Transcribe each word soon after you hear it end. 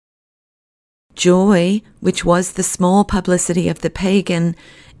Joy, which was the small publicity of the pagan,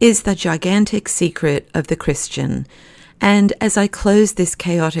 is the gigantic secret of the Christian. And as I close this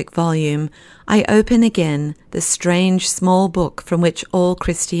chaotic volume, I open again the strange small book from which all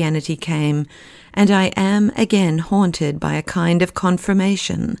Christianity came, and I am again haunted by a kind of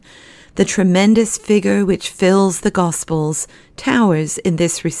confirmation. The tremendous figure which fills the Gospels towers in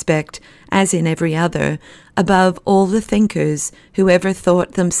this respect, as in every other, above all the thinkers who ever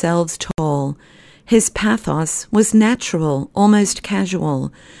thought themselves tall. His pathos was natural, almost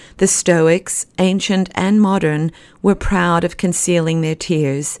casual. The Stoics, ancient and modern, were proud of concealing their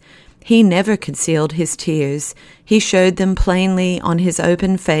tears. He never concealed his tears. He showed them plainly on his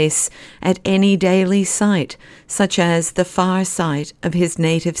open face at any daily sight, such as the far sight of his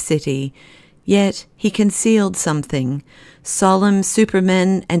native city. Yet he concealed something. Solemn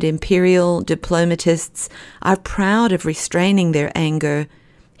supermen and imperial diplomatists are proud of restraining their anger.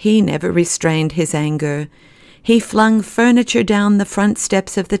 He never restrained his anger. He flung furniture down the front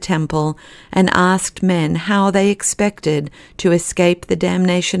steps of the temple and asked men how they expected to escape the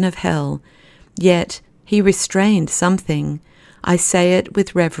damnation of hell. Yet he restrained something. I say it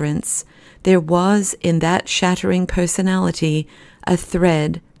with reverence. There was in that shattering personality a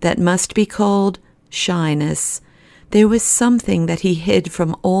thread that must be called shyness. There was something that he hid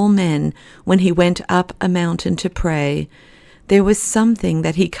from all men when he went up a mountain to pray. There was something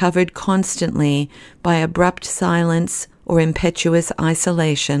that he covered constantly by abrupt silence or impetuous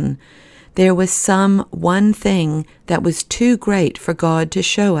isolation. There was some one thing that was too great for God to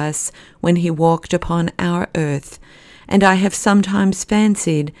show us when he walked upon our earth, and I have sometimes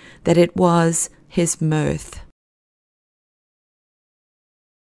fancied that it was his mirth.